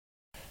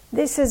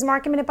This is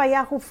Market Minute by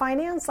Yahoo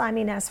Finance. I'm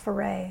Ines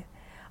Ferre.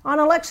 On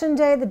election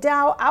day, the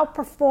Dow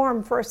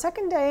outperformed for a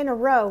second day in a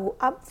row,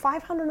 up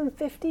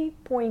 550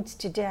 points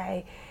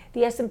today.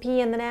 The S&P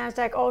and the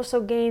Nasdaq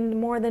also gained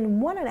more than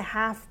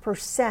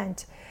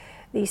 1.5%.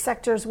 The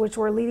sectors which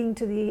were leading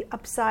to the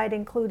upside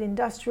include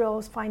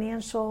industrials,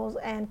 financials,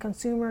 and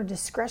consumer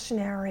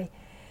discretionary.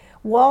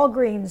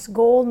 Walgreens,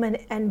 Goldman,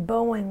 and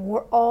Boeing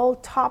were all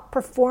top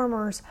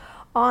performers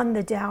on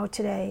the Dow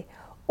today.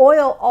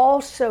 Oil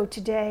also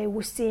today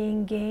was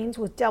seeing gains,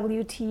 with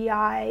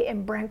WTI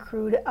and Brent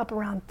crude up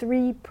around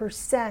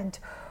 3%.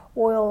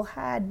 Oil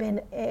had been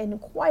in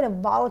quite a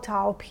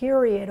volatile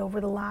period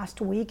over the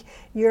last week.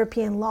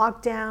 European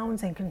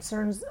lockdowns and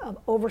concerns of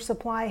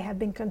oversupply have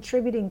been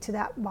contributing to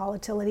that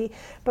volatility,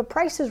 but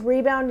prices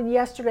rebounded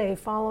yesterday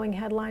following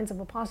headlines of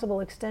a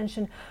possible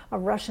extension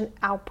of Russian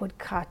output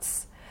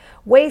cuts.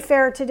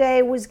 Wayfair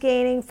today was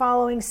gaining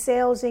following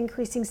sales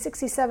increasing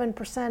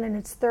 67% in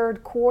its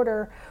third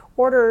quarter.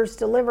 Orders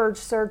delivered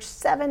surged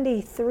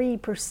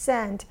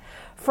 73%.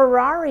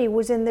 Ferrari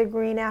was in the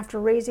green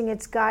after raising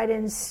its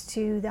guidance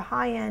to the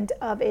high end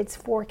of its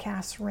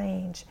forecast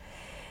range.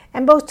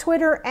 And both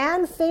Twitter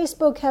and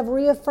Facebook have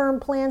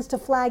reaffirmed plans to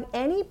flag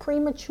any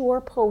premature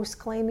posts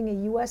claiming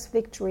a U.S.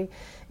 victory,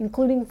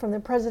 including from the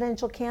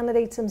presidential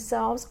candidates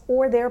themselves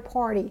or their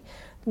party.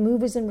 The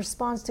move is in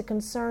response to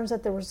concerns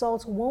that the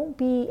results won't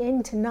be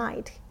in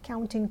tonight.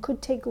 Counting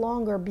could take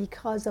longer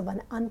because of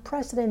an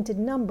unprecedented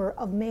number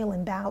of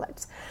mail-in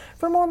ballots.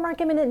 For more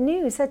Market Minute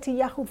news, head to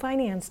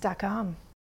yahoofinance.com.